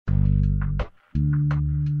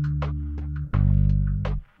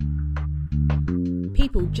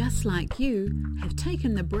people just like you have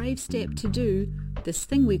taken the brave step to do this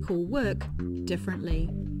thing we call work differently.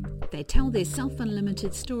 They tell their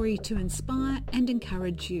self-unlimited story to inspire and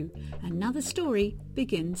encourage you. Another story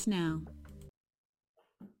begins now.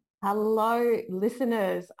 Hello,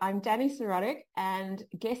 listeners. I'm Danny Sirotic and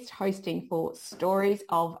guest hosting for Stories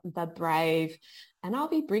of the Brave. And I'll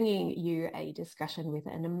be bringing you a discussion with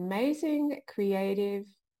an amazing creative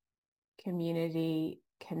community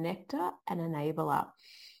connector and enabler.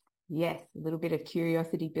 Yes, a little bit of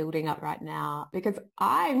curiosity building up right now because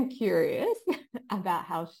I'm curious about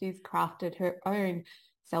how she's crafted her own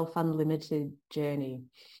self-unlimited journey.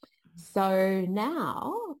 So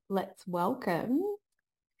now let's welcome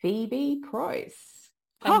Phoebe Preuss.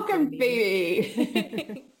 Welcome,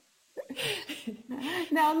 Phoebe.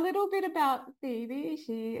 Now, a little bit about Phoebe.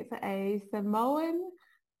 She is a Samoan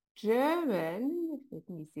German with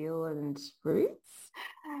New Zealand roots,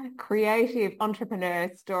 creative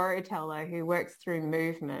entrepreneur, storyteller who works through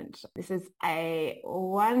movement. This is a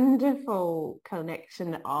wonderful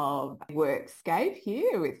connection of workscape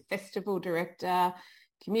here with festival director,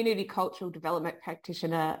 community cultural development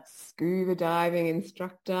practitioner, scuba diving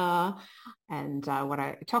instructor, and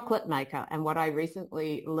chocolate maker. And what I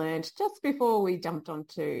recently learned just before we jumped on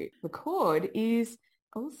to record is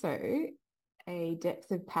also a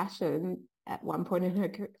depth of passion at one point in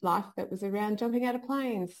her life that was around jumping out of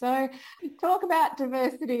planes. So talk about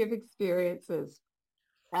diversity of experiences.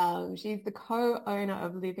 She's the co-owner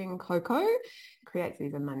of Living Cocoa, creates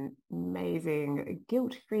these amazing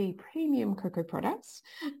guilt-free premium cocoa products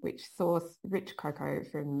which source rich cocoa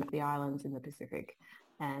from the islands in the Pacific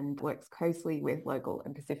and works closely with local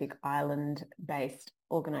and Pacific Island-based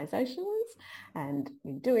organisations. And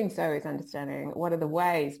in doing so is understanding what are the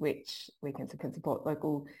ways which we can support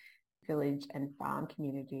local village and farm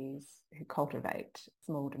communities who cultivate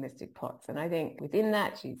small domestic plots. And I think within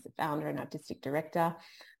that, she's the founder and artistic director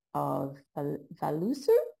of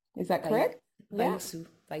Valusu. Is that correct? Valusu.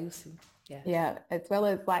 Yeah, as well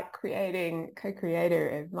as like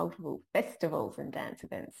co-creator of multiple festivals and dance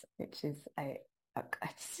events, which is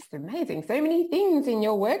it's just amazing. So many things in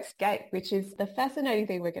your workscape, which is the fascinating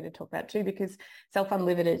thing we're going to talk about too, because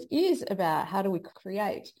Self-Unlimited is about how do we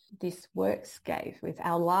create this workscape with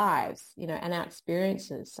our lives, and our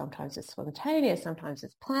experiences. Sometimes it's spontaneous, sometimes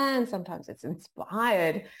it's planned, sometimes it's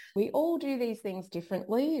inspired. We all do these things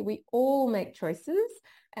differently. We all make choices.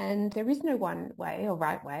 And there is no one way or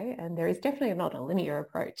right way, and there is definitely not a linear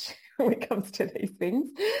approach when it comes to these things.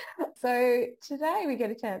 So today we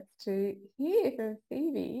get a chance to hear from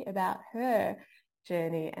Phoebe about her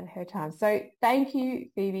journey and her time. So thank you,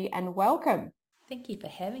 Phoebe, and welcome. Thank you for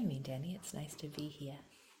having me, Danny. It's nice to be here.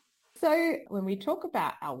 So when we talk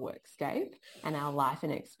about our workscape and our life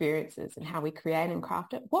and experiences and how we create and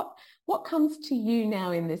craft it, what comes to you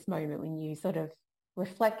now in this moment when you sort of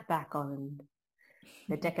reflect back on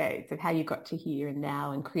the decades of how you got to here and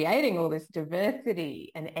now and creating all this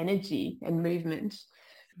diversity and energy and movement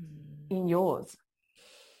in yours?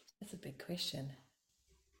 That's a big question.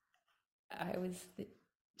 I was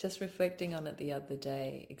just reflecting on it the other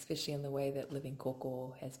day, especially in the way that Living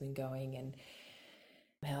Cocoa has been going and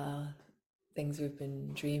how things we've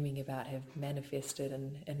been dreaming about have manifested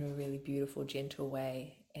in a really beautiful, gentle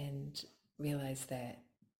way, and realized that,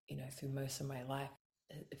 through most of my life,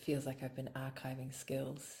 it feels like I've been archiving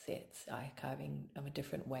skill sets, archiving a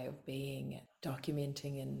different way of being,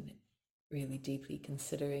 documenting and really deeply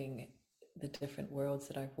considering the different worlds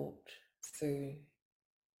that I've walked through,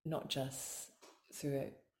 not just through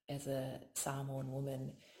it as a Samoan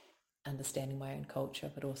woman, understanding my own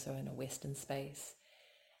culture, but also in a Western space.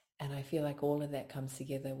 And I feel like all of that comes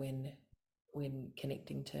together when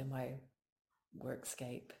connecting to my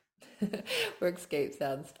workscape. Workscape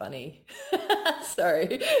sounds funny.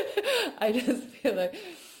 Sorry. I just feel like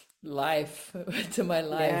life to my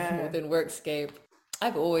life more than workscape.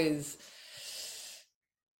 I've always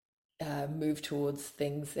moved towards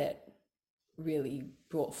things that really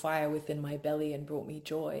brought fire within my belly and brought me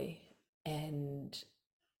joy, and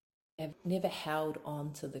I've never held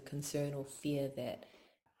on to the concern or fear that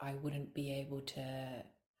I wouldn't be able to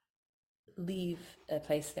leave a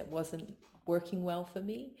place that wasn't working well for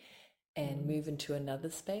me and move into another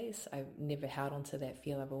space. I've never held on to that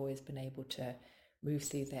fear. I've always been able to move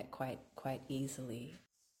through that quite easily.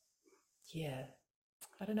 Yeah.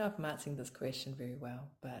 I don't know if I'm answering this question very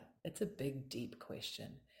well, but it's a big, deep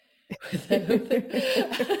question. It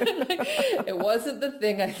wasn't the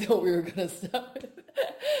thing I thought we were going to start with.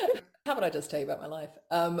 How about I just tell you about my life?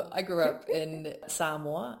 I grew up in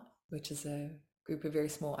Samoa, which is a group of very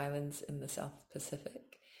small islands in the South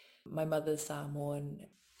Pacific. My mother's Samoan.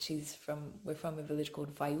 We're from a village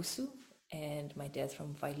called Vaiusu, and my dad's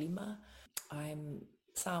from Vailima. I'm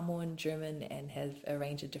Samoan, German, and have a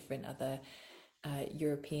range of different other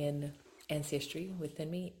European ancestry within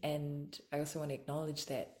me. And I also want to acknowledge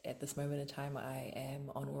that at this moment in time, I am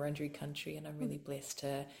on Wurundjeri country, and I'm really blessed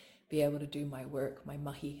to be able to do my work, my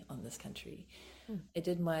mahi, on this country. I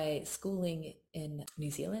did my schooling in New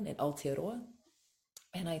Zealand at Aotearoa,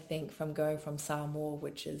 and I think from going from Samoa,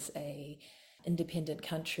 which is a independent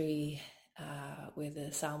country where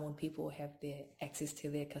the Samoan people have their access to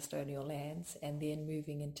their custodial lands, and then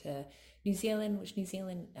moving into New Zealand, which New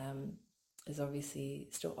Zealand is obviously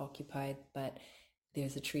still occupied, but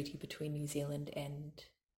there's a treaty between New Zealand and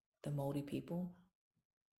the Māori people.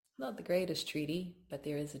 Not the greatest treaty, but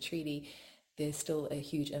there is a treaty. There's still a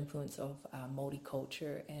huge influence of Māori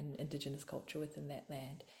culture and Indigenous culture within that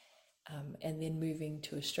land. And then moving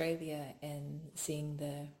to Australia and seeing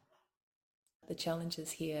the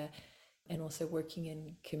challenges here, and also working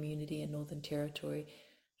in community in Northern Territory,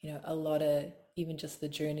 a lot of, even just the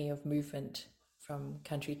journey of movement from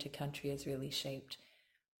country to country has really shaped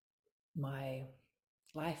my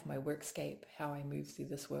life, my workscape, how I move through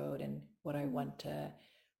this world, and what I want to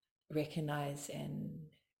recognize and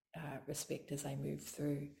respect as I move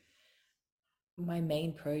through. My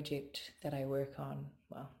main project that I work on,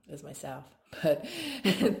 is myself, but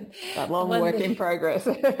that long work in progress.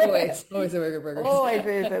 always a work in progress. Always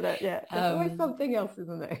is, isn't it? Yeah, there's always something else,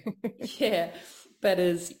 isn't there? Yeah, but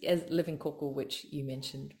as Living Koko, which you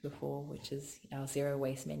mentioned before, which is our zero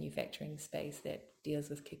waste manufacturing space that deals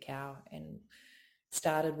with cacao, and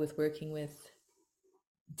started with working with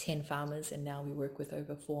 10 farmers, and now we work with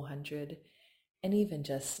over 400, and even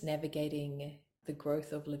just navigating the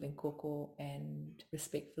growth of Living Koko and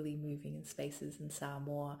respectfully moving in spaces in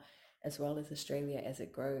Samoa as well as Australia as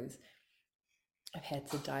it grows. I've had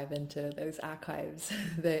to dive into those archives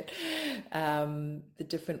that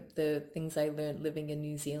the things I learned living in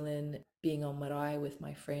New Zealand, being on marae with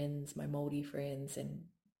my friends, my Māori friends, and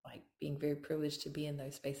like being very privileged to be in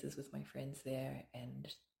those spaces with my friends there, and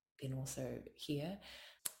then also here,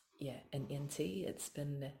 in NT. It's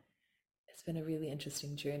been a really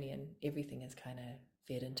interesting journey, and everything has kind of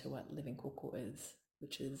fed into what Living Koko is,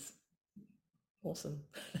 which is awesome.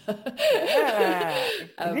 Yeah,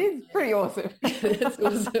 it is pretty awesome. It's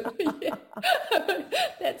awesome. Yeah.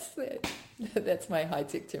 That's my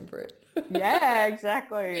high-tech temperate. Yeah,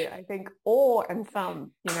 exactly. I think awe and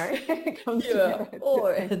some, comes together. Awe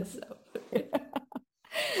and some.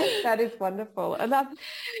 That is wonderful. And that,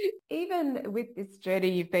 even with this journey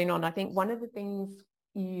you've been on, I think one of the things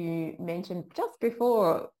you mentioned just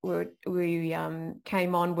before we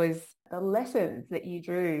came on was the lessons that you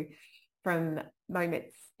drew from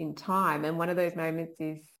moments in time. And one of those moments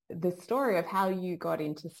is the story of how you got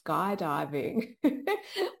into skydiving.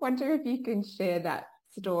 Wonder if you can share that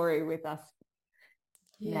story with us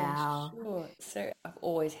now. Sure. So I've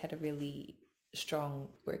always had a really strong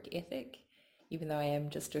work ethic. Even though I am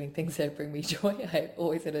just doing things that bring me joy, I've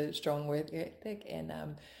always had a strong work ethic, and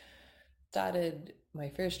started my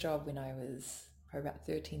first job when I was probably about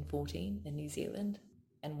 13, 14 in New Zealand,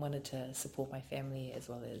 and wanted to support my family as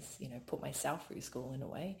well as, put myself through school in a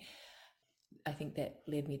way. I think that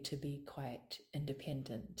led me to be quite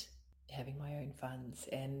independent, having my own funds,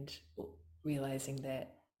 and realizing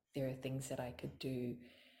that there are things that I could do,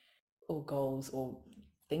 or goals or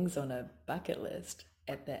things on a bucket list.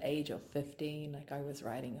 At the age of 15, like, I was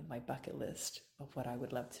writing on my bucket list of what I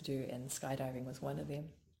would love to do, and skydiving was one of them.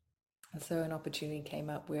 And so an opportunity came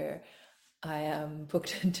up where I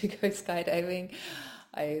booked in to go skydiving.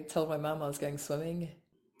 I told my mum I was going swimming.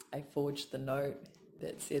 I forged the note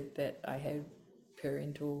that said that I had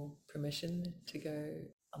parental permission to go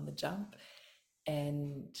on the jump.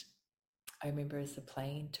 And I remember as the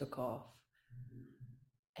plane took off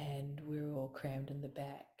and we were all crammed in the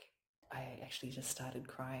back, I actually just started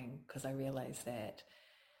crying, because I realized that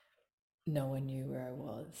no one knew where I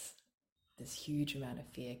was. This huge amount of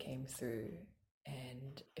fear came through,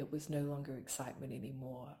 and it was no longer excitement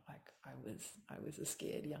anymore. Like, I was a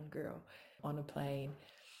scared young girl on a plane.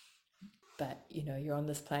 But you're on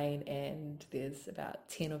this plane, and there's about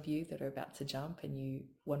 10 of you that are about to jump, and you,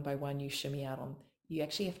 one by one, you shimmy out on. You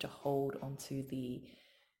actually have to hold onto the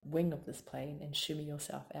wing of this plane and shimmy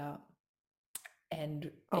yourself out.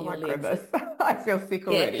 And oh my goodness, I feel sick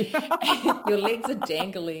already. Your legs are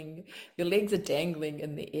dangling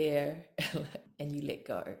in the air, and you let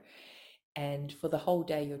go. And for the whole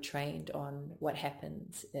day, you're trained on what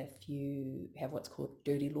happens if you have what's called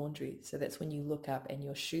dirty laundry. So that's when you look up and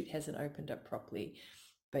your chute hasn't opened up properly,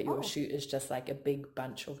 but your chute is just like a big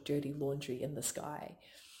bunch of dirty laundry in the sky.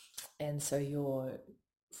 And so you're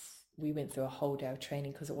we went through a whole day of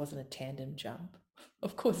training because it wasn't a tandem jump.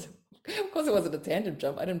 Of course it wasn't a tandem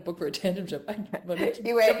jump. I didn't book for a tandem jump.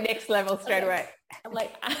 You went next level straight away. I'm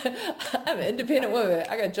like, I'm an independent woman.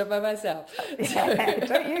 I got to jump by myself. Yeah.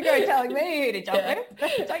 Don't you go telling me who to jump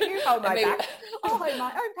with. Don't you hold my back. I'll hold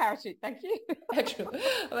my own parachute, thank you. Actually,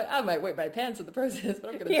 I'm like, I might wet my pants in the process, but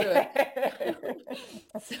I'm going to do it.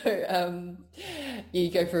 So you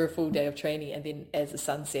go for a full day of training, and then as the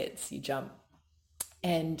sun sets, you jump.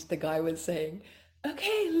 And the guy was saying,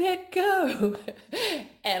 okay, let go.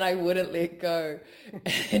 And I wouldn't let go.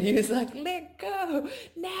 And he was like, let go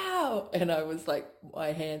now. And I was like,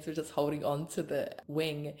 my hands were just holding on to the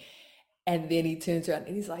wing. And then he turns around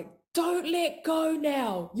and he's like, don't let go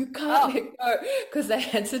now. You can't let go. Because they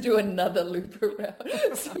had to do another loop around.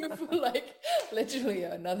 So for like literally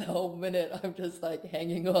another whole minute, I'm just like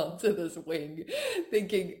hanging on to this wing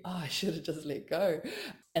thinking, I should have just let go.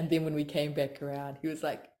 And then when we came back around, he was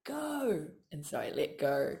like, go. And so I let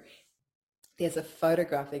go. There's a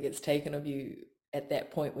photograph that gets taken of you at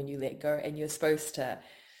that point when you let go, and you're supposed to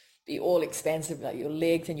be all expansive, like your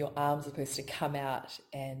legs and your arms are supposed to come out,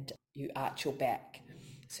 and you arch your back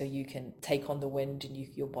so you can take on the wind, and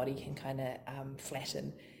your body can kind of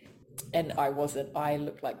flatten. And I wasn't. I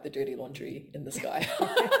looked like the dirty laundry in the sky.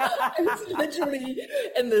 I was literally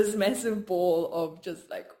in this massive ball of just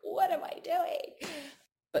like, what am I doing?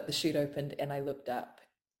 But the chute opened and I looked up,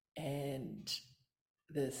 and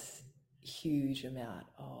this huge amount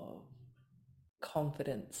of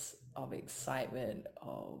confidence, of excitement,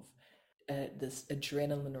 of this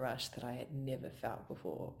adrenaline rush that I had never felt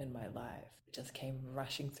before in my life just came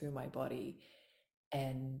rushing through my body.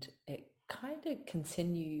 And it kind of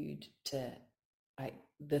continued to,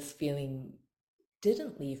 this feeling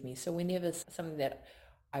didn't leave me. So whenever something that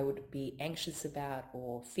I would be anxious about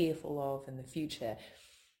or fearful of in the future,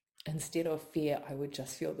 instead of fear, I would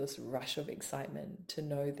just feel this rush of excitement to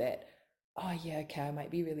know that, oh yeah, okay, I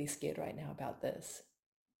might be really scared right now about this,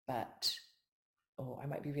 or I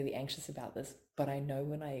might be really anxious about this, but I know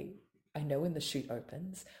when the chute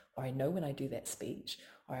opens, or I know when I do that speech,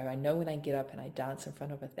 or I know when I get up and I dance in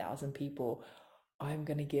front of 1,000 people, I'm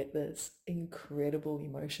going to get this incredible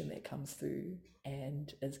emotion that comes through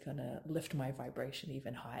and is going to lift my vibration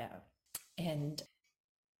even higher. And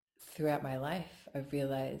throughout my life, I've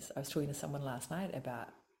realized, I was talking to someone last night about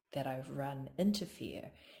that I've run into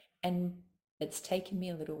fear, and it's taken me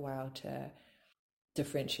a little while to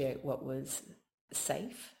differentiate what was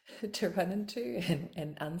safe to run into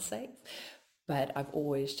and unsafe, but I've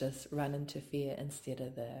always just run into fear instead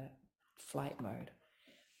of the flight mode.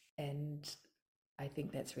 And I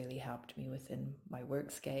think that's really helped me within my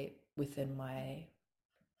workscape, within my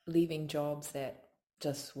leaving jobs that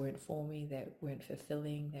just weren't for me, that weren't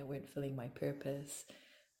fulfilling, that weren't filling my purpose,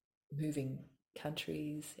 moving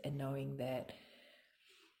countries, and knowing that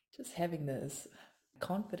just having this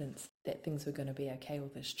confidence that things were going to be okay, or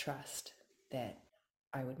this trust that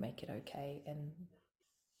I would make it okay. And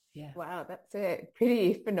yeah. Wow, that's a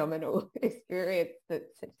pretty phenomenal experience that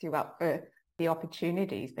sets you up for the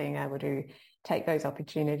opportunities, being able to take those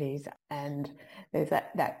opportunities. And there's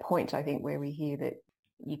that point, I think, where we hear that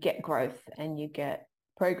you get growth and you get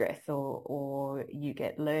progress, or you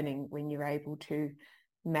get learning when you're able to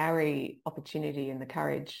marry opportunity and the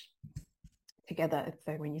courage together.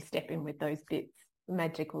 So when you step in with those bits,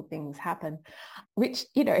 magical things happen, which,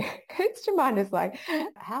 comes to mind as like,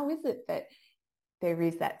 how is it that there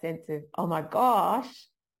is that sense of, oh my gosh,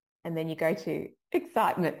 and then you go to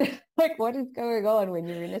excitement? Like, what is going on when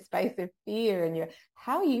you're in a space of fear, and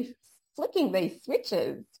how are you flicking these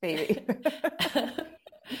switches, Phoebe?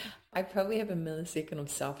 I probably have a millisecond of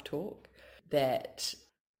self-talk that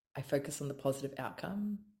I focus on the positive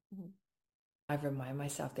outcome. Mm-hmm. I remind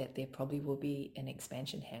myself that there probably will be an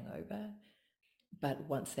expansion hangover, but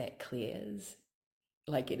once that clears,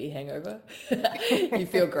 like any hangover, you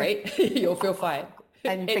feel great. You'll feel fine.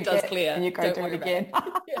 And it does clear. And you go do it again.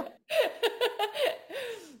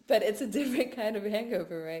 But it's a different kind of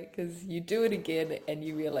hangover, right? Because you do it again and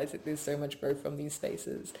you realize that there's so much growth from these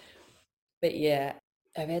spaces. But yeah,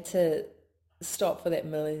 I've had to stop for that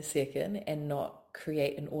millisecond and not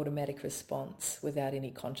create an automatic response without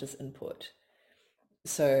any conscious input.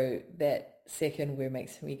 So that second where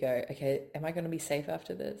makes me go, okay, am I going to be safe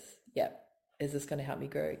after this? Yep. Is this going to help me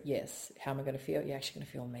grow? Yes. How am I going to feel? You're actually going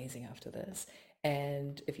to feel amazing after this.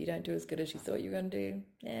 And if you don't do as good as you thought you were going to do,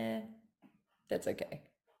 that's okay.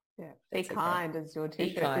 Yeah. Be kind, as your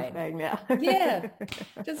t-shirt is saying now. Yeah.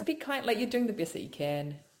 Just be kind. Like, you're doing the best that you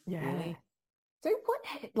can. Yeah. Really. So what,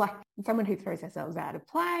 like someone who throws themselves out of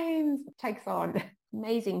planes, takes on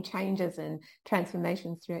amazing changes and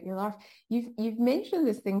transformations throughout your life. You've mentioned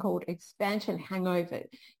this thing called expansion hangover.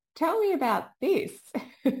 Tell me about this.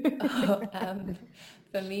 Oh,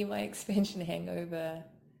 for me, my expansion hangover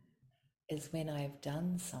is when I've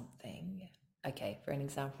done something. Okay, for an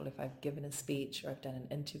example, if I've given a speech or I've done an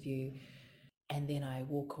interview and then I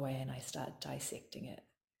walk away and I start dissecting it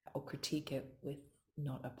or critique it with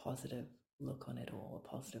not a positive look on it or a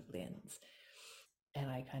positive lens. And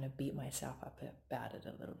I kind of beat myself up about it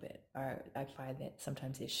a little bit. I find that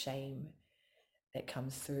sometimes there's shame that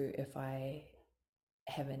comes through if I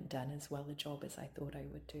haven't done as well a job as I thought I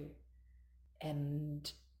would do. And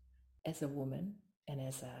as a woman and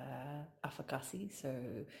as a Afakasi, so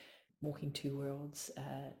walking two worlds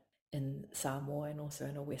in Samoa and also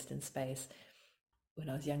in a Western space, when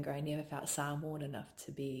I was younger, I never felt Samoan enough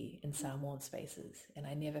to be in Samoan spaces. And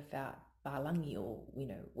I never felt Balangi or,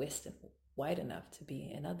 Western white enough to be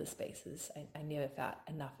in other spaces. I never felt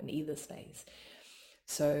enough in either space.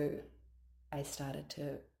 So I started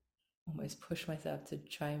to almost push myself to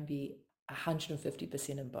try and be 150%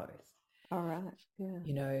 in both. All right.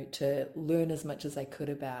 Yeah. To learn as much as I could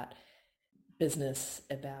about business,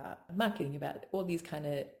 about marketing, about all these kind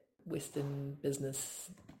of Western business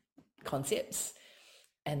concepts,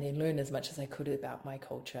 and then learn as much as I could about my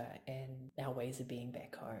culture and our ways of being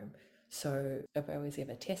back home. So if I was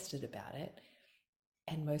ever tested about it,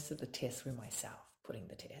 and most of the tests were myself putting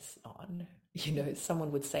the tests on,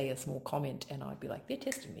 someone would say a small comment and I'd be like, they're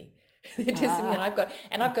testing me. They're testing me and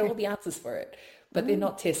I've got all the answers for it. But they're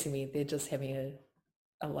not testing me. They're just having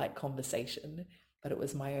a light conversation. But it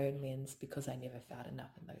was my own lens because I never felt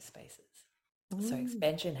enough in those spaces. So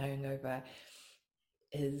expansion hangover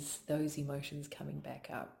is those emotions coming back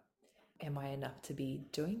up. Am I enough to be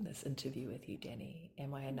doing this interview with you, Danny?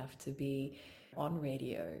 Am I enough to be on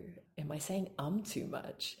radio? Am I saying too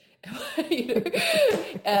much?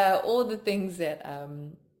 All the things that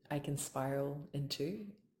I can spiral into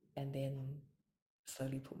and then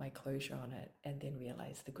slowly put my closure on it and then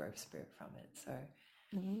realize the growth spirit from it. So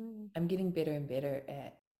I'm getting better and better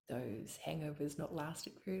at those hangovers not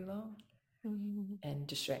lasting very long and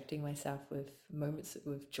distracting myself with moments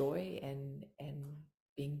with joy and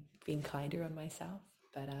being kinder on myself.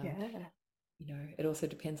 But it also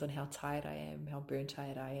depends on how tired I am, how burnt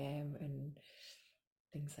out I am, and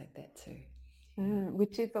things like that too.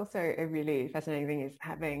 Which is also a really fascinating thing, is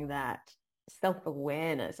having that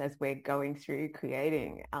self-awareness as we're going through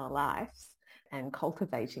creating our lives and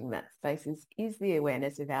cultivating that space is the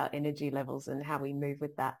awareness of our energy levels and how we move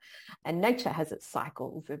with that. And nature has its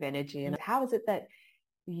cycles of energy. And how is it that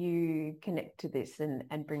you connect to this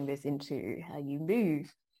and bring this into how you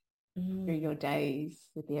move through your days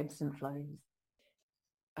with the ebbs and flows?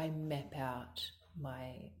 I map out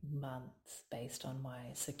my months based on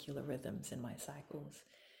my circular rhythms and my cycles.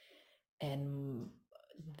 And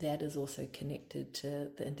that is also connected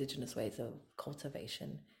to the Indigenous ways of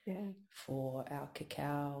cultivation for our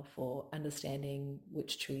cacao, for understanding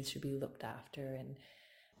which trees should be looked after. And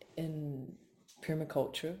in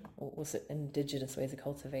permaculture, or also Indigenous ways of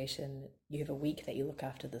cultivation, you have a week that you look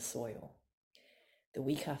after the soil. The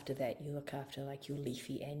week after that, you look after like your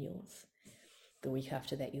leafy annuals. The week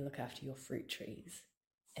after that, you look after your fruit trees.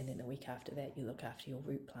 And then the week after that, you look after your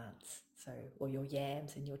root plants. So, or your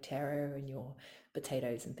yams and your taro and your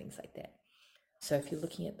potatoes and things like that. So if you're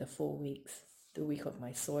looking at the 4 weeks, the week of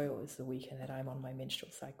my soil is the week that I'm on my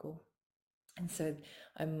menstrual cycle. And so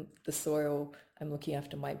the soil, I'm looking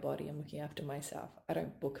after my body, I'm looking after myself. I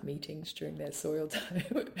don't book meetings during that soil time.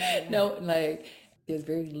 No, there's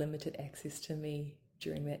very limited access to me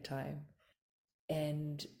during that time.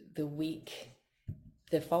 And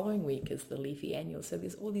the following week is the leafy annual. So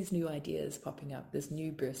there's all these new ideas popping up, this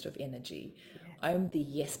new burst of energy. I'm the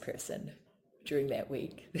yes person during that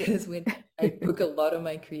week. That is when I book a lot of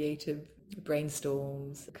my creative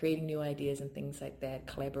brainstorms, creating new ideas and things like that,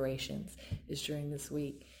 collaborations is during this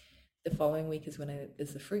week. The following week is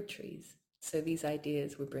is the fruit trees. So these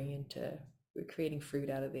ideas we're creating fruit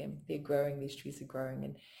out of them. They're growing, these trees are growing,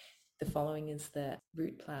 and the following is the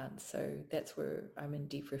root plants. So that's where I'm in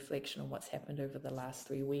deep reflection on what's happened over the last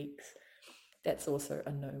 3 weeks. That's also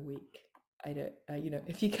a no week. I don't,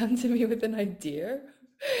 if you come to me with an idea,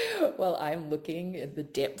 well, I'm looking at the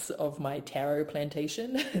depths of my taro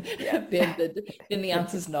plantation, then the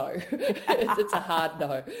answer's no. It's a hard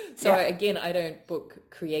no. So again, I don't book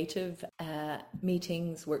creative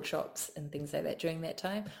meetings, workshops and things like that during that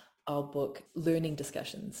time. I'll book learning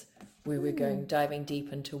discussions where we're diving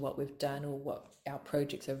deep into what we've done or what our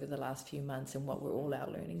projects over the last few months and what were all our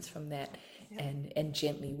learnings from that. And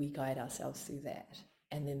gently we guide ourselves through that.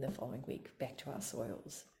 And then the following week back to our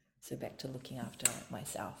soils. So back to looking after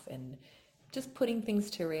myself and just putting things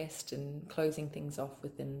to rest and closing things off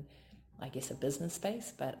within, I guess, a business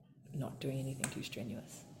space, but not doing anything too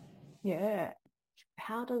strenuous. Yeah.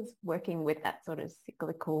 How does working with that sort of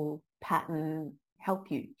cyclical pattern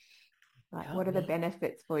help you? Like, what Help are the me.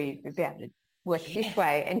 benefits for you to be able to work Yeah. this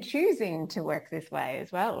way and choosing to work this way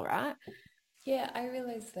as well, right? Yeah, I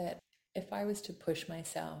realized that if I was to push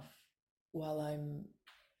myself while I'm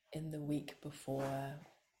in the week before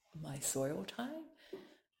my soil time,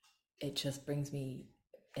 it just brings me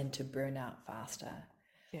into burnout faster.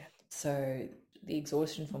 Yeah. So the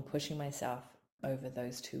exhaustion from pushing myself over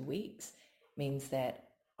those 2 weeks means that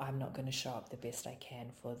I'm not going to show up the best I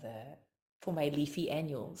can for my leafy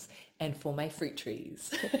annuals and for my fruit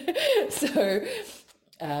trees. So,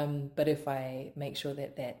 but if I make sure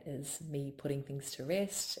that that is me putting things to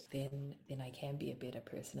rest, then I can be a better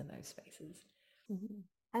person in those spaces. Mm-hmm.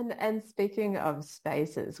 And speaking of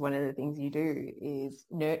spaces, one of the things you do is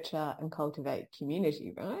nurture and cultivate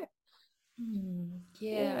community, right?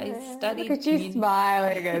 Yeah, I Yeah. Look studied at you community.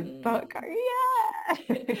 smiling and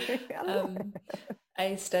yeah.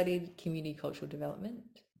 I studied community cultural development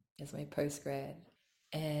as my postgrad,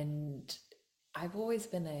 and I've always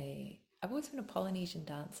been a Polynesian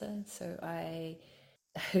dancer. So I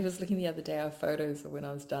was looking the other day at photos of when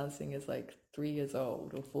I was dancing as like 3 years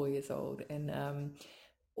old or 4 years old, and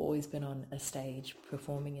always been on a stage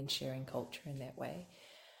performing and sharing culture in that way,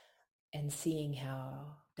 and seeing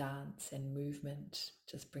how dance and movement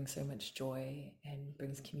just brings so much joy and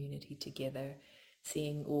brings community together,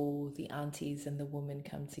 seeing all the aunties and the women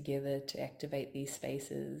come together to activate these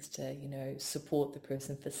spaces, to, support the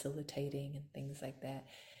person facilitating and things like that.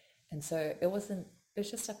 And so it was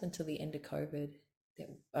just up until the end of COVID,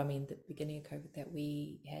 the beginning of COVID, that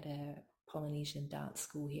we had a Polynesian dance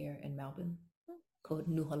school here in Melbourne called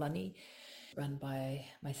Nuholani, run by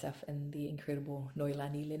myself and the incredible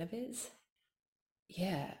Noilani Lenaves.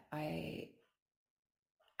 Yeah, I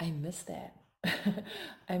miss that.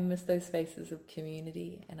 I miss those spaces of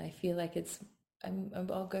community, and I feel like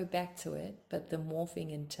I'll go back to it, but the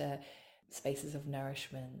morphing into spaces of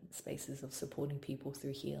nourishment, spaces of supporting people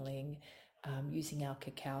through healing, using our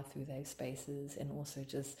cacao through those spaces, and also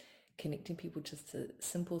just connecting people just to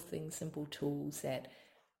simple things, simple tools that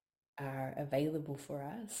are available for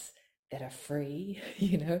us, that are free.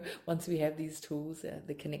 Once we have these tools,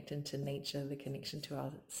 the connection to nature, the connection to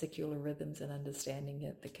our secular rhythms and understanding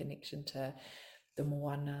it, the connection to the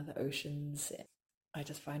moana, the oceans, I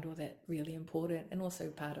just find all that really important, and also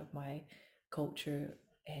part of my culture,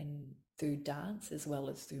 and through dance as well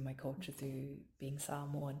as through my culture through being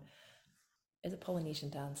Samoan. As a Polynesian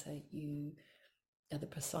dancer, you are the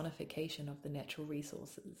personification of the natural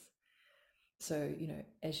resources. So,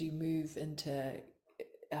 as you move into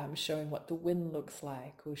showing what the wind looks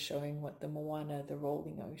like, or showing what the moana, the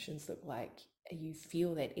rolling oceans look like, you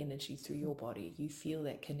feel that energy through your body. You feel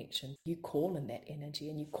that connection. You call in that energy,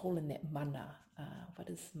 and you call in that mana. What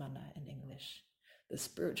is mana in English? The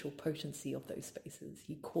spiritual potency of those spaces.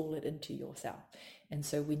 You call it into yourself. And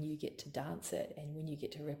so when you get to dance it and when you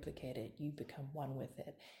get to replicate it, you become one with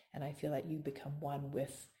it. And I feel like you become one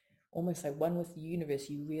with, almost like one with the universe.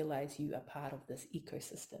 You realize you are part of this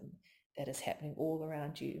ecosystem that is happening all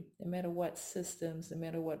around you, no matter what systems, no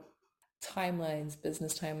matter what timelines,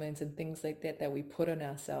 business timelines and things like that we put on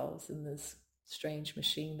ourselves in this strange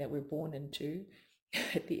machine that we're born into.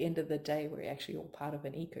 At the end of the day, we're actually all part of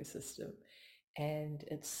an ecosystem. And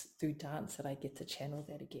it's through dance that I get to channel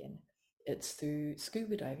that again. It's through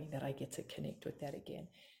scuba diving that I get to connect with that again.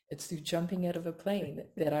 It's through jumping out of a plane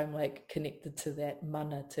that I'm like connected to that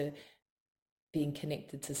mana, to being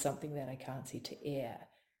connected to something that I can't see, to air,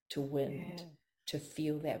 to wind, to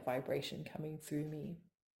feel that vibration coming through me.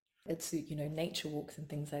 It's, nature walks and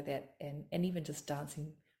things like that. And even just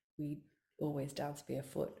dancing, we always dance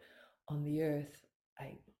barefoot on the earth.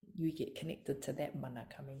 You get connected to that mana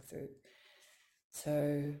coming through.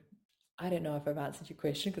 So I don't know if I've answered your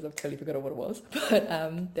question, because I've totally forgotten what it was, but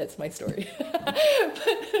that's my story.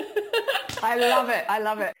 I love it. I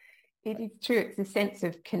love it. It is true. It's a sense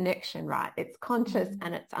of connection, right? It's conscious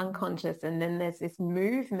and it's unconscious. And then there's this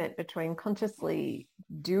movement between consciously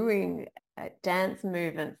doing dance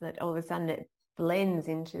movements that all of a sudden it blends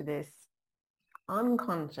into this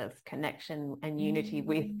unconscious connection and unity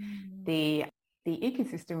with the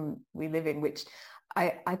ecosystem we live in, which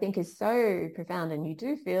I think is so profound, and you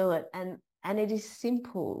do feel it, and it is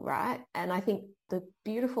simple, right? And I think the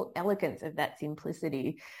beautiful elegance of that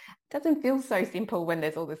simplicity doesn't feel so simple when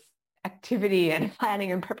there's all this activity and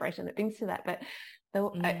planning and preparation that brings to that. But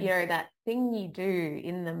that thing you do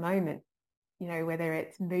in the moment whether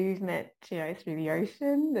it's movement, through the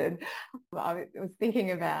ocean. And I was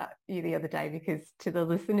thinking about you the other day because to the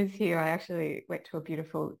listeners here, I actually went to a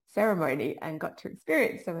beautiful ceremony and got to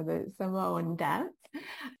experience some of the Samoan dance.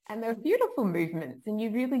 And they're beautiful movements, and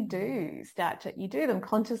you really do you do them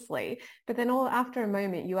consciously, but then all after a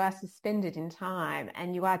moment you are suspended in time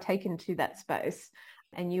and you are taken to that space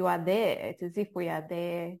and you are there. It's as if we are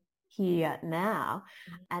there here now.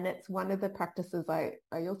 And it's one of the practices I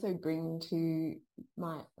also bring to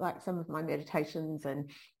some of my meditations and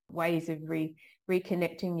ways of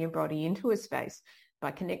reconnecting your body into a space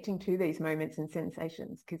by connecting to these moments and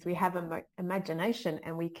sensations, because we have imagination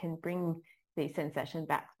and we can bring the sensation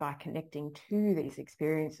back by connecting to these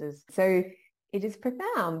experiences. So it is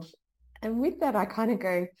profound. And with that, I kind of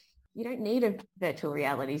go, you don't need a virtual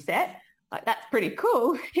reality set. Like, that's pretty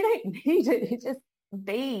cool. You don't need it. You just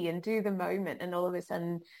be and do the moment, and all of a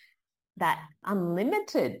sudden that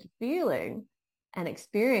unlimited feeling and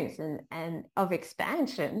experience and of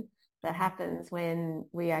expansion that happens when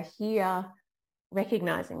we are here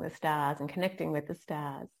recognizing the stars and connecting with the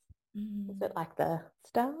stars. Is it like the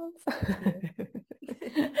stars?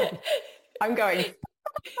 I'm going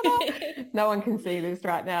no one can see this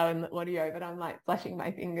right now in the audio, but I'm like flashing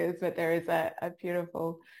my fingers. But there is a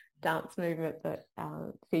beautiful dance movement that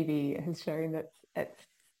Phoebe has shown it's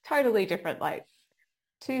totally different, like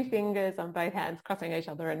 2 fingers on both hands crossing each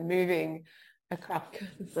other and moving across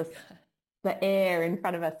the air in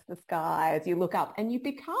front of us, the sky, as you look up and you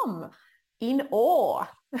become in awe.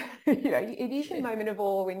 It is a moment of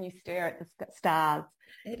awe when you stare at the stars.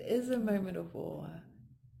 It is a moment of awe.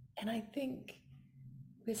 And I think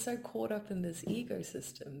we're so caught up in this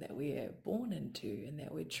ecosystem that we're born into and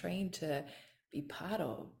that we're trained to be part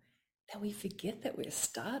of, that we forget that we're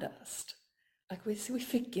stardust. Like we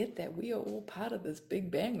forget that we are all part of this big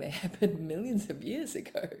bang that happened millions of years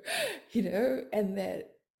ago, and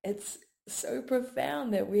that it's so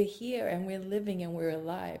profound that we're here and we're living and we're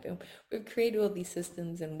alive. And we've created all these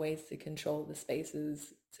systems and ways to control the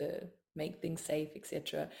spaces, to make things safe,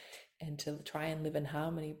 etc., and to try and live in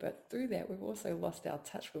harmony. But through that, we've also lost our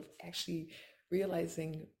touch with actually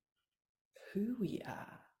realizing who we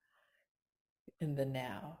are in the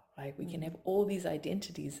now. Like, we can have all these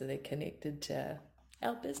identities that are connected to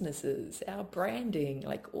our businesses, our branding,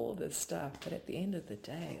 like all this stuff. But at the end of the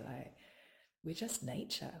day, like, we're just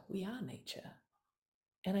nature. We are nature.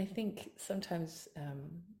 And I think sometimes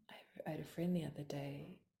I had a friend the other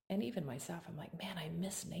day, and even myself, I'm like, man, I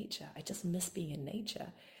miss nature. I just miss being in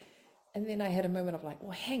nature. And then I had a moment of like,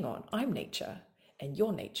 well, hang on, I'm nature and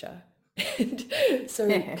you're nature. And so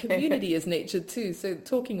community is nature too. So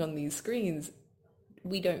talking on these screens,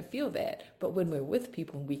 we don't feel that. But when we're with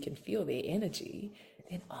people and we can feel their energy,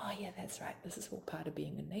 then, oh yeah, that's right. This is all part of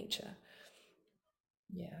being in nature.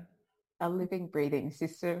 Yeah. A living, breathing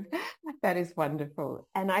system. That is wonderful.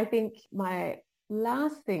 And I think my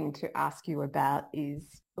last thing to ask you about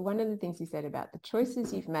is one of the things you said about the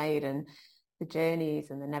choices you've made and the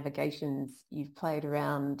journeys and the navigations you've played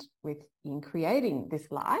around with in creating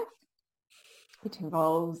this life, which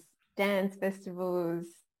involves dance festivals,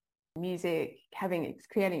 music,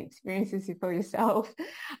 creating experiences for yourself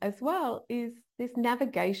as well, is this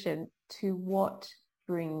navigation to what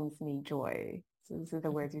brings me joy. So these are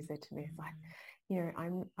the words you said to me. It's like,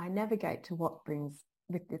 I navigate to what brings,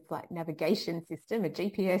 with this like navigation system, a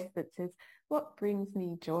GPS that says what brings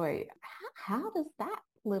me joy. How does that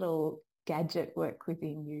little gadget work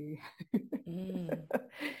within you?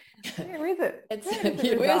 Where is it?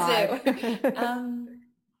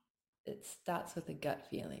 It starts with a gut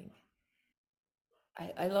feeling.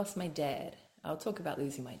 I lost my dad. I'll talk about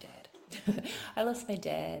losing my dad. I lost my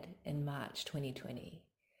dad in March 2020.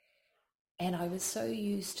 And I was so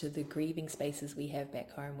used to the grieving spaces we have back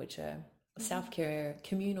home, which are self-care,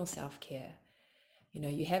 communal self-care.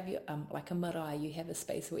 You have your, like a marae, you have a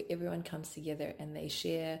space where everyone comes together and they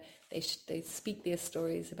share, they speak their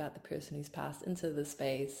stories about the person who's passed into the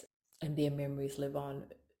space, and their memories live on.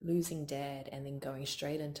 Losing dad and then going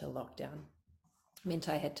straight into lockdown meant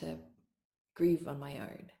I had to grieve on my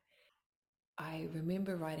own. I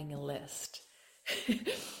remember writing a list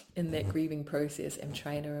in that grieving process and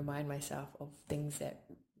trying to remind myself of things that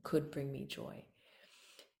could bring me joy.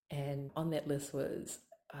 And on that list it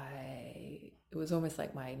was almost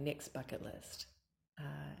like my next bucket list.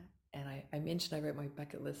 And I mentioned I wrote my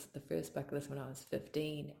bucket list, the first bucket list, when I was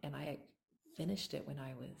 15, and I finished it when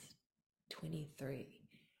I was 23.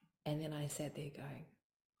 And then I sat there going,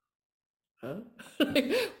 huh?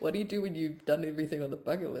 What do you do when you've done everything on the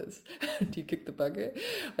bucket list? Do you kick the bucket?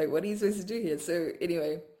 Like, what are you supposed to do here? So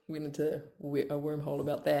anyway, went into a wormhole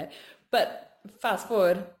about that. But fast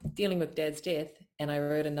forward, dealing with Dad's death, and I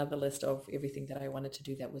wrote another list of everything that I wanted to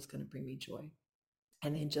do that was going to bring me joy.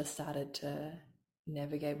 And then just started to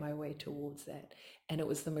navigate my way towards that. And it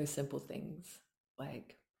was the most simple things,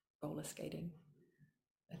 like roller skating.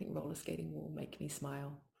 I think roller skating will make me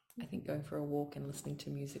smile. I think going for a walk and listening to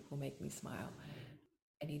music will make me smile.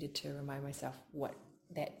 I needed to remind myself what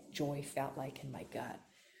that joy felt like in my gut,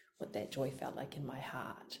 what that joy felt like in my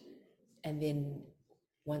heart. And then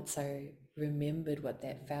once I remembered what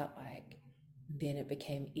that felt like, then it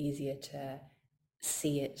became easier to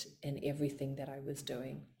see it in everything that I was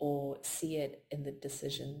doing, or see it in the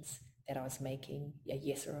decisions that I was making a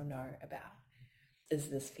yes or a no about. Is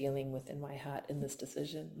this feeling within my heart in this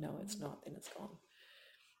decision? No, it's not. Then it's gone.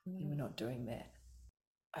 And we're not doing that.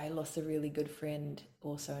 I lost a really good friend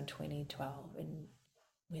also in 2012 and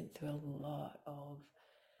went through a lot of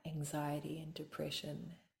anxiety and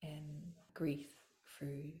depression and grief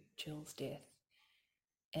through Jill's death.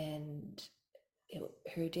 And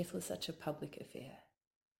her death was such a public affair.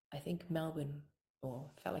 I think Melbourne,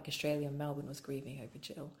 or felt like Australia and Melbourne, was grieving over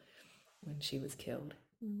Jill when she was killed.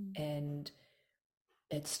 And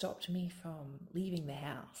it stopped me from leaving the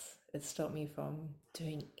house. It stopped me from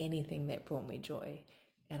doing anything that brought me joy.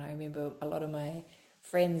 And I remember a lot of my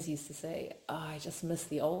friends used to say, oh, I just miss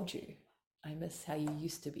the old you. I miss how you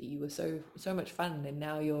used to be. You were so much fun, and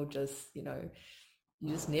now you're just, you're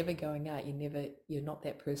just never going out. You're not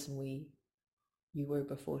that person you were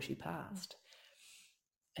before she passed.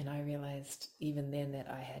 And I realized even then that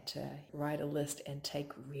I had to write a list and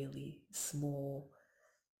take really small,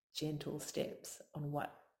 gentle steps on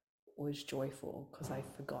what was joyful, because I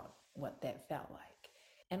forgot what that felt like.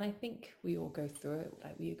 And I think we all go through it.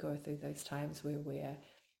 Like, we go through those times where we're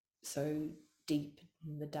so deep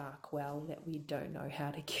in the dark well that we don't know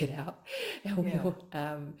how to get out.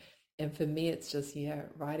 And for me, it's just,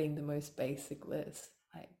 writing the most basic list.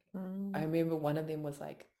 Like, I remember one of them was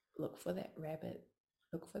like, look for that rabbit.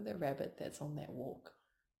 Look for the rabbit that's on that walk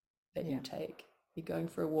that you take. You're going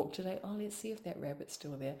for a walk today. Oh, let's see if that rabbit's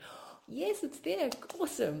still there. Yes, it's there.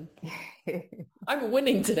 Awesome. I'm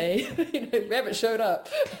winning today. Rabbit showed up.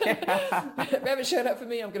 Rabbit showed up for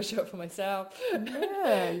me. I'm going to show up for myself.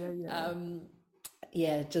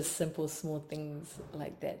 Just simple, small things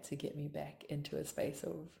like that to get me back into a space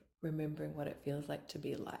of remembering what it feels like to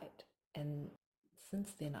be light. And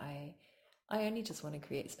since then, I only just want to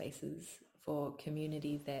create spaces for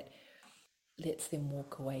community that lets them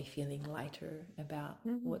walk away feeling lighter about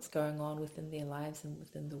what's going on within their lives and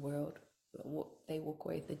within the world. They walk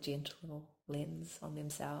away with a gentle lens on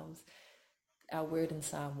themselves. Our word in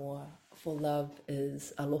Samoa for love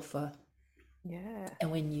is alofa. Yeah.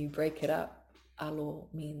 And when you break it up, alo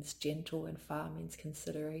means gentle and fa means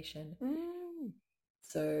consideration.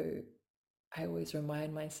 So I always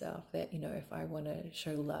remind myself that, if I want to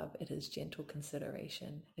show love, it is gentle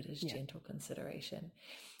consideration. It is gentle consideration.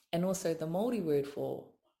 And also the Māori word for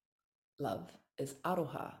love is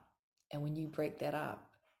aroha. And when you break that up,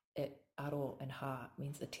 aro and ha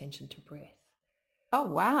means attention to breath. Oh,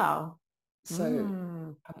 wow. So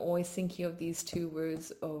I'm always thinking of these two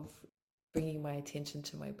words of bringing my attention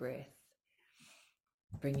to my breath,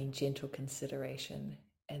 bringing gentle consideration,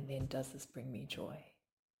 and then does this bring me joy?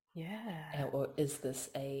 Yeah. Or is this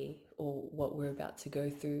or what we're about to go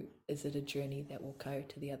through, is it a journey that will go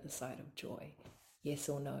to the other side of joy? Yes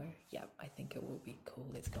or no? Yeah, I think it will be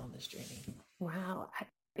cool. Let's go on this journey. Wow.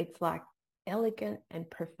 It's like elegant and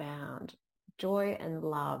profound. Joy and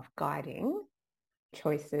love guiding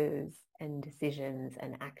choices and decisions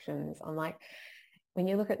and actions. I'm like, when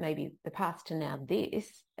you look at maybe the past to now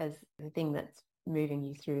this as the thing that's moving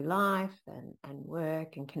you through life and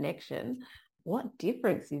work and connection, what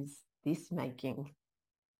difference is this making?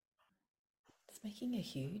 It's making a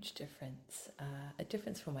huge difference. A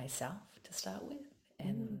difference for myself to start with,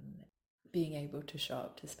 and being able to show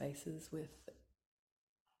up to spaces with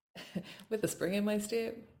a spring in my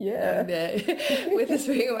step. Yeah. With a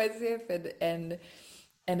spring in my step and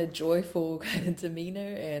a joyful kind of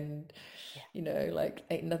demeanor, and like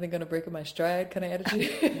ain't nothing gonna break in my stride kind of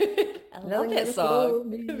attitude. I love that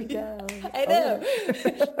song. I know.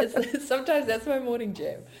 Sometimes that's my morning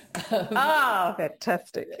jam.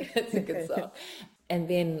 Fantastic. It's a good song. And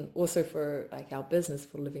then also for like our business,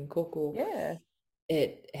 for Living Koko,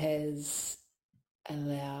 it has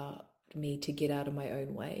allowed me to get out of my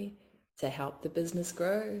own way to help the business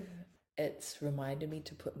grow. It's reminded me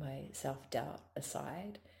to put my self-doubt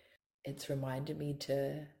aside. It's reminded me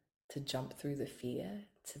to jump through the fear,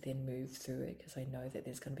 to then move through it, because I know that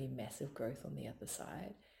there's going to be massive growth on the other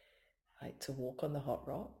side, like to walk on the hot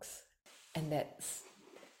rocks. And that's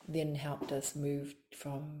then helped us move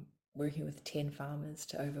from working with 10 farmers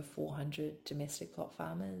to over 400 domestic plot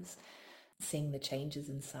farmers, seeing the changes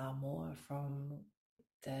in Samoa from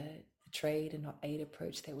the trade and not aid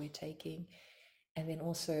approach that we're taking. And then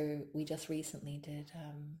also we just recently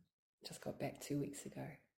just got back 2 weeks ago,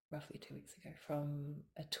 roughly 2 weeks ago, from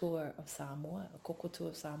a tour of Samoa, a koko tour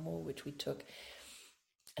of Samoa, which we took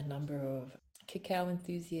a number of cacao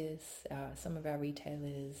enthusiasts, some of our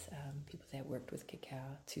retailers, people that worked with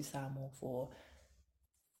cacao to Samoa for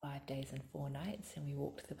 5 days and 4 nights, and we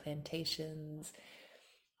walked the plantations.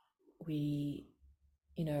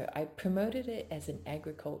 I promoted it as an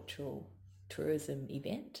agricultural tourism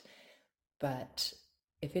event, but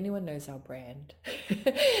if anyone knows our brand,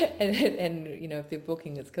 and if they're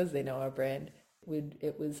booking, it's because they know our brand.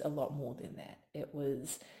 It was a lot more than that. It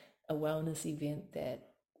was a wellness event that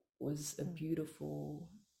was a beautiful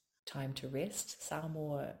time to rest.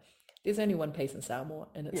 Samoa, there's only one place in Samoa,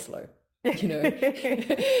 and it's slow. If you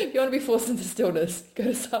want to be forced into stillness, go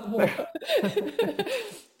to Samoa.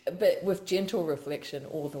 But with gentle reflection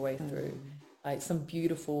all the way through, like some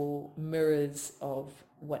beautiful mirrors of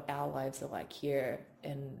what our lives are like here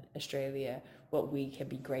in Australia, what we can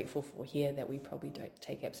be grateful for here that we probably don't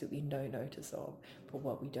take absolutely no notice of, but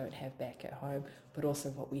what we don't have back at home, but also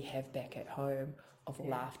what we have back at home of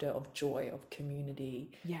laughter, of joy, of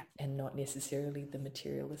community, and not necessarily the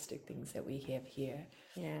materialistic things that we have here.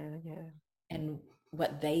 And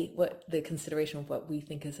what the consideration of what we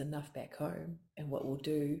think is enough back home and what we'll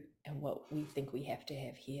do and what we think we have to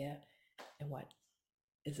have here and what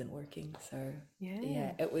isn't working. So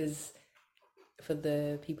it was, for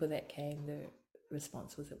the people that came, the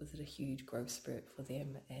response was it was a huge growth spurt for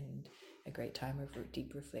them and a great time of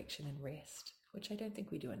deep reflection and rest, which I don't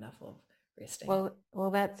think we do enough of, resting.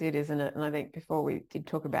 Well, that's it, isn't it? And I think before we did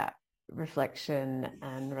talk about reflection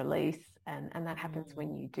and release, and that happens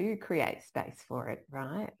when you do create space for it,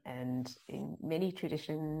 right? And in many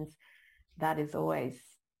traditions, that is always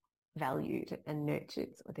valued and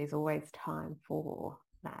nurtured. So there's always time for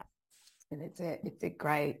that. And it's a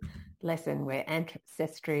great lesson where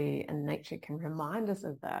ancestry and nature can remind us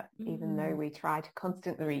of that, even though we try to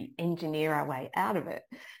constantly engineer our way out of it.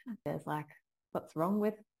 There's like, what's wrong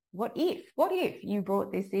with what if you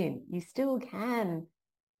brought this in? You still can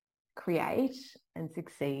create and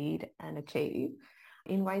succeed and achieve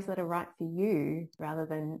in ways that are right for you rather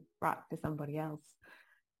than right for somebody else,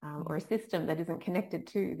 or a system that isn't connected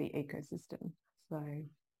to the ecosystem.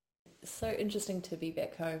 So interesting to be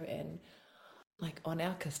back home and like on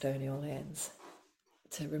our custodial lands,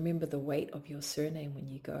 to remember the weight of your surname when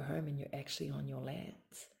you go home and you're actually on your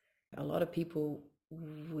lands. A lot of people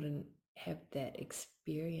wouldn't have that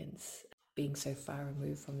experience being so far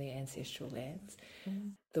removed from their ancestral lands.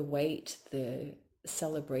 The weight, the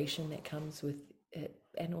celebration that comes with it,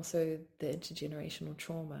 and also the intergenerational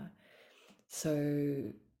trauma.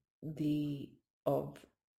 So of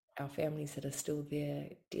our families that are still there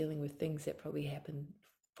dealing with things that probably happened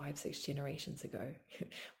 5-6 generations ago,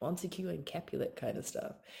 Montague and Capulet kind of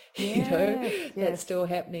stuff, that's still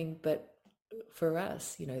happening. But for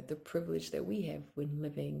us, the privilege that we have when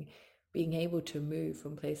living, being able to move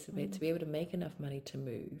from place to place, to be able to make enough money to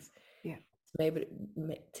move, to be able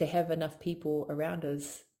to have enough people around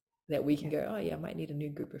us that we can go, oh yeah, I might need a new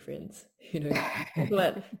group of friends.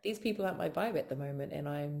 But these people aren't my vibe at the moment, and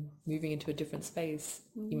I'm moving into a different space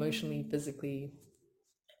emotionally, physically,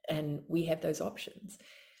 and we have those options.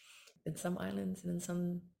 In some islands and in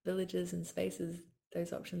some villages and spaces,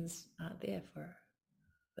 those options aren't there for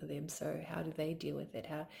them. So how do they deal with it?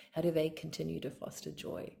 How do they continue to foster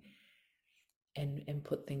joy and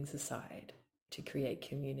put things aside to create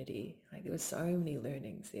community? Like, there were so many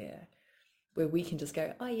learnings there where we can just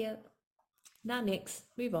go, oh yeah, next,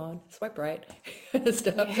 move on, swipe right,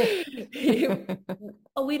 stuff.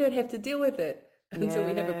 Oh, we don't have to deal with it until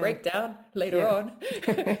we have a breakdown later on,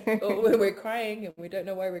 or when we're crying and we don't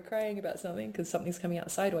know why we're crying about something because something's coming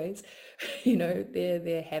out sideways.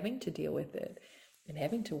 They're having to deal with it and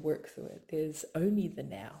having to work through it. There's only the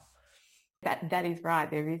now. That is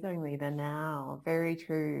right. There is only the now. Very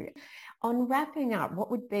true. On wrapping up,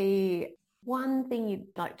 what would be one thing you'd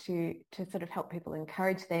like to sort of help people,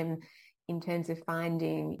 encourage them in terms of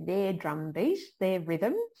finding their drumbeat, their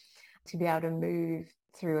rhythm, to be able to move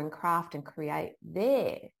through and craft and create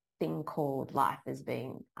their thing called life as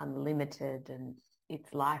being unlimited, and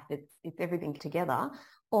it's life, it's everything together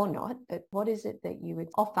or not, but what is it that you would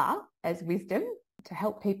offer as wisdom to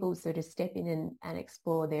help people sort of step in and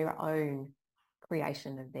explore their own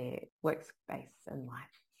creation of their workspace and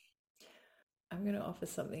life? I'm going to offer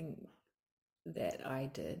something that I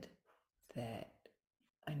did that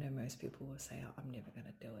I know most people will say, oh, I'm never going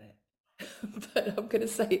to do it. but I'm going to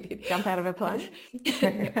say it. Jump out of a plane?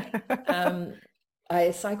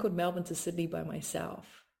 I cycled Melbourne to Sydney by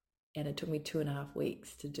myself, and it took me 2.5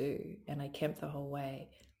 weeks to do, and I camped the whole way.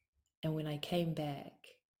 And when I came back,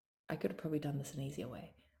 I could have probably done this an easier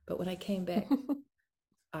way, but when I came back,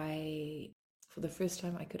 for the first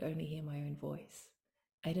time, I could only hear my own voice.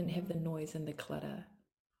 I didn't have the noise and the clutter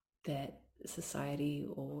that society,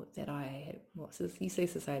 or that I had, well, so you say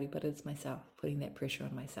society, but it's myself putting that pressure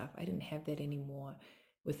on myself. I didn't have that anymore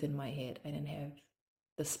within my head. I didn't have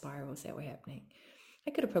the spirals that were happening.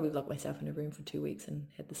 I could have probably locked myself in a room for 2 weeks and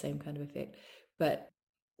had the same kind of effect, but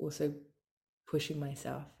also pushing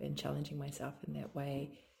myself and challenging myself in that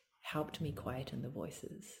way helped me quieten the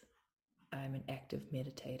voices. I'm an active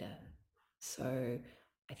meditator, so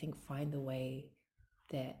I think find the way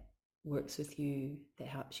that works with you, that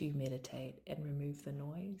helps you meditate and remove the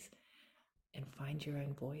noise, and find your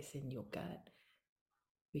own voice in your gut.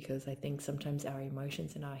 Because I think sometimes our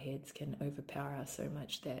emotions in our heads can overpower us so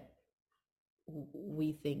much that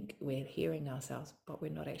we think we're hearing ourselves, but we're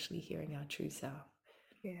not actually hearing our true self.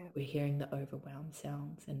 Yeah. We're hearing the overwhelmed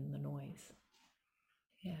sounds and the noise.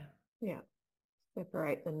 Yeah.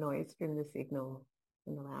 Separate the noise from the signal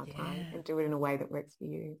and allow time, Yeah. and do it in a way that works for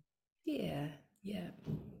you. Yeah.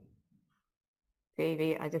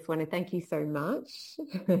 Phoebe, I just want to thank you so much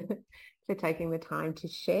for taking the time to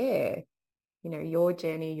share, your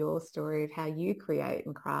journey, your story of how you create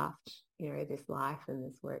and craft, this life and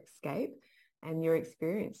this workscape, and your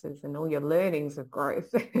experiences and all your learnings of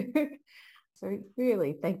growth. So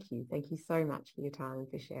really, thank you. Thank you so much for your time and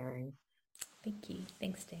for sharing. Thank you.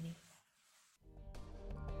 Thanks, Danny.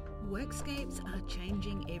 Workscapes are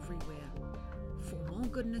changing everywhere. For more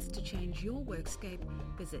goodness to change your workscape,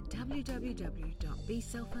 visit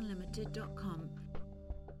www.beselfunlimited.com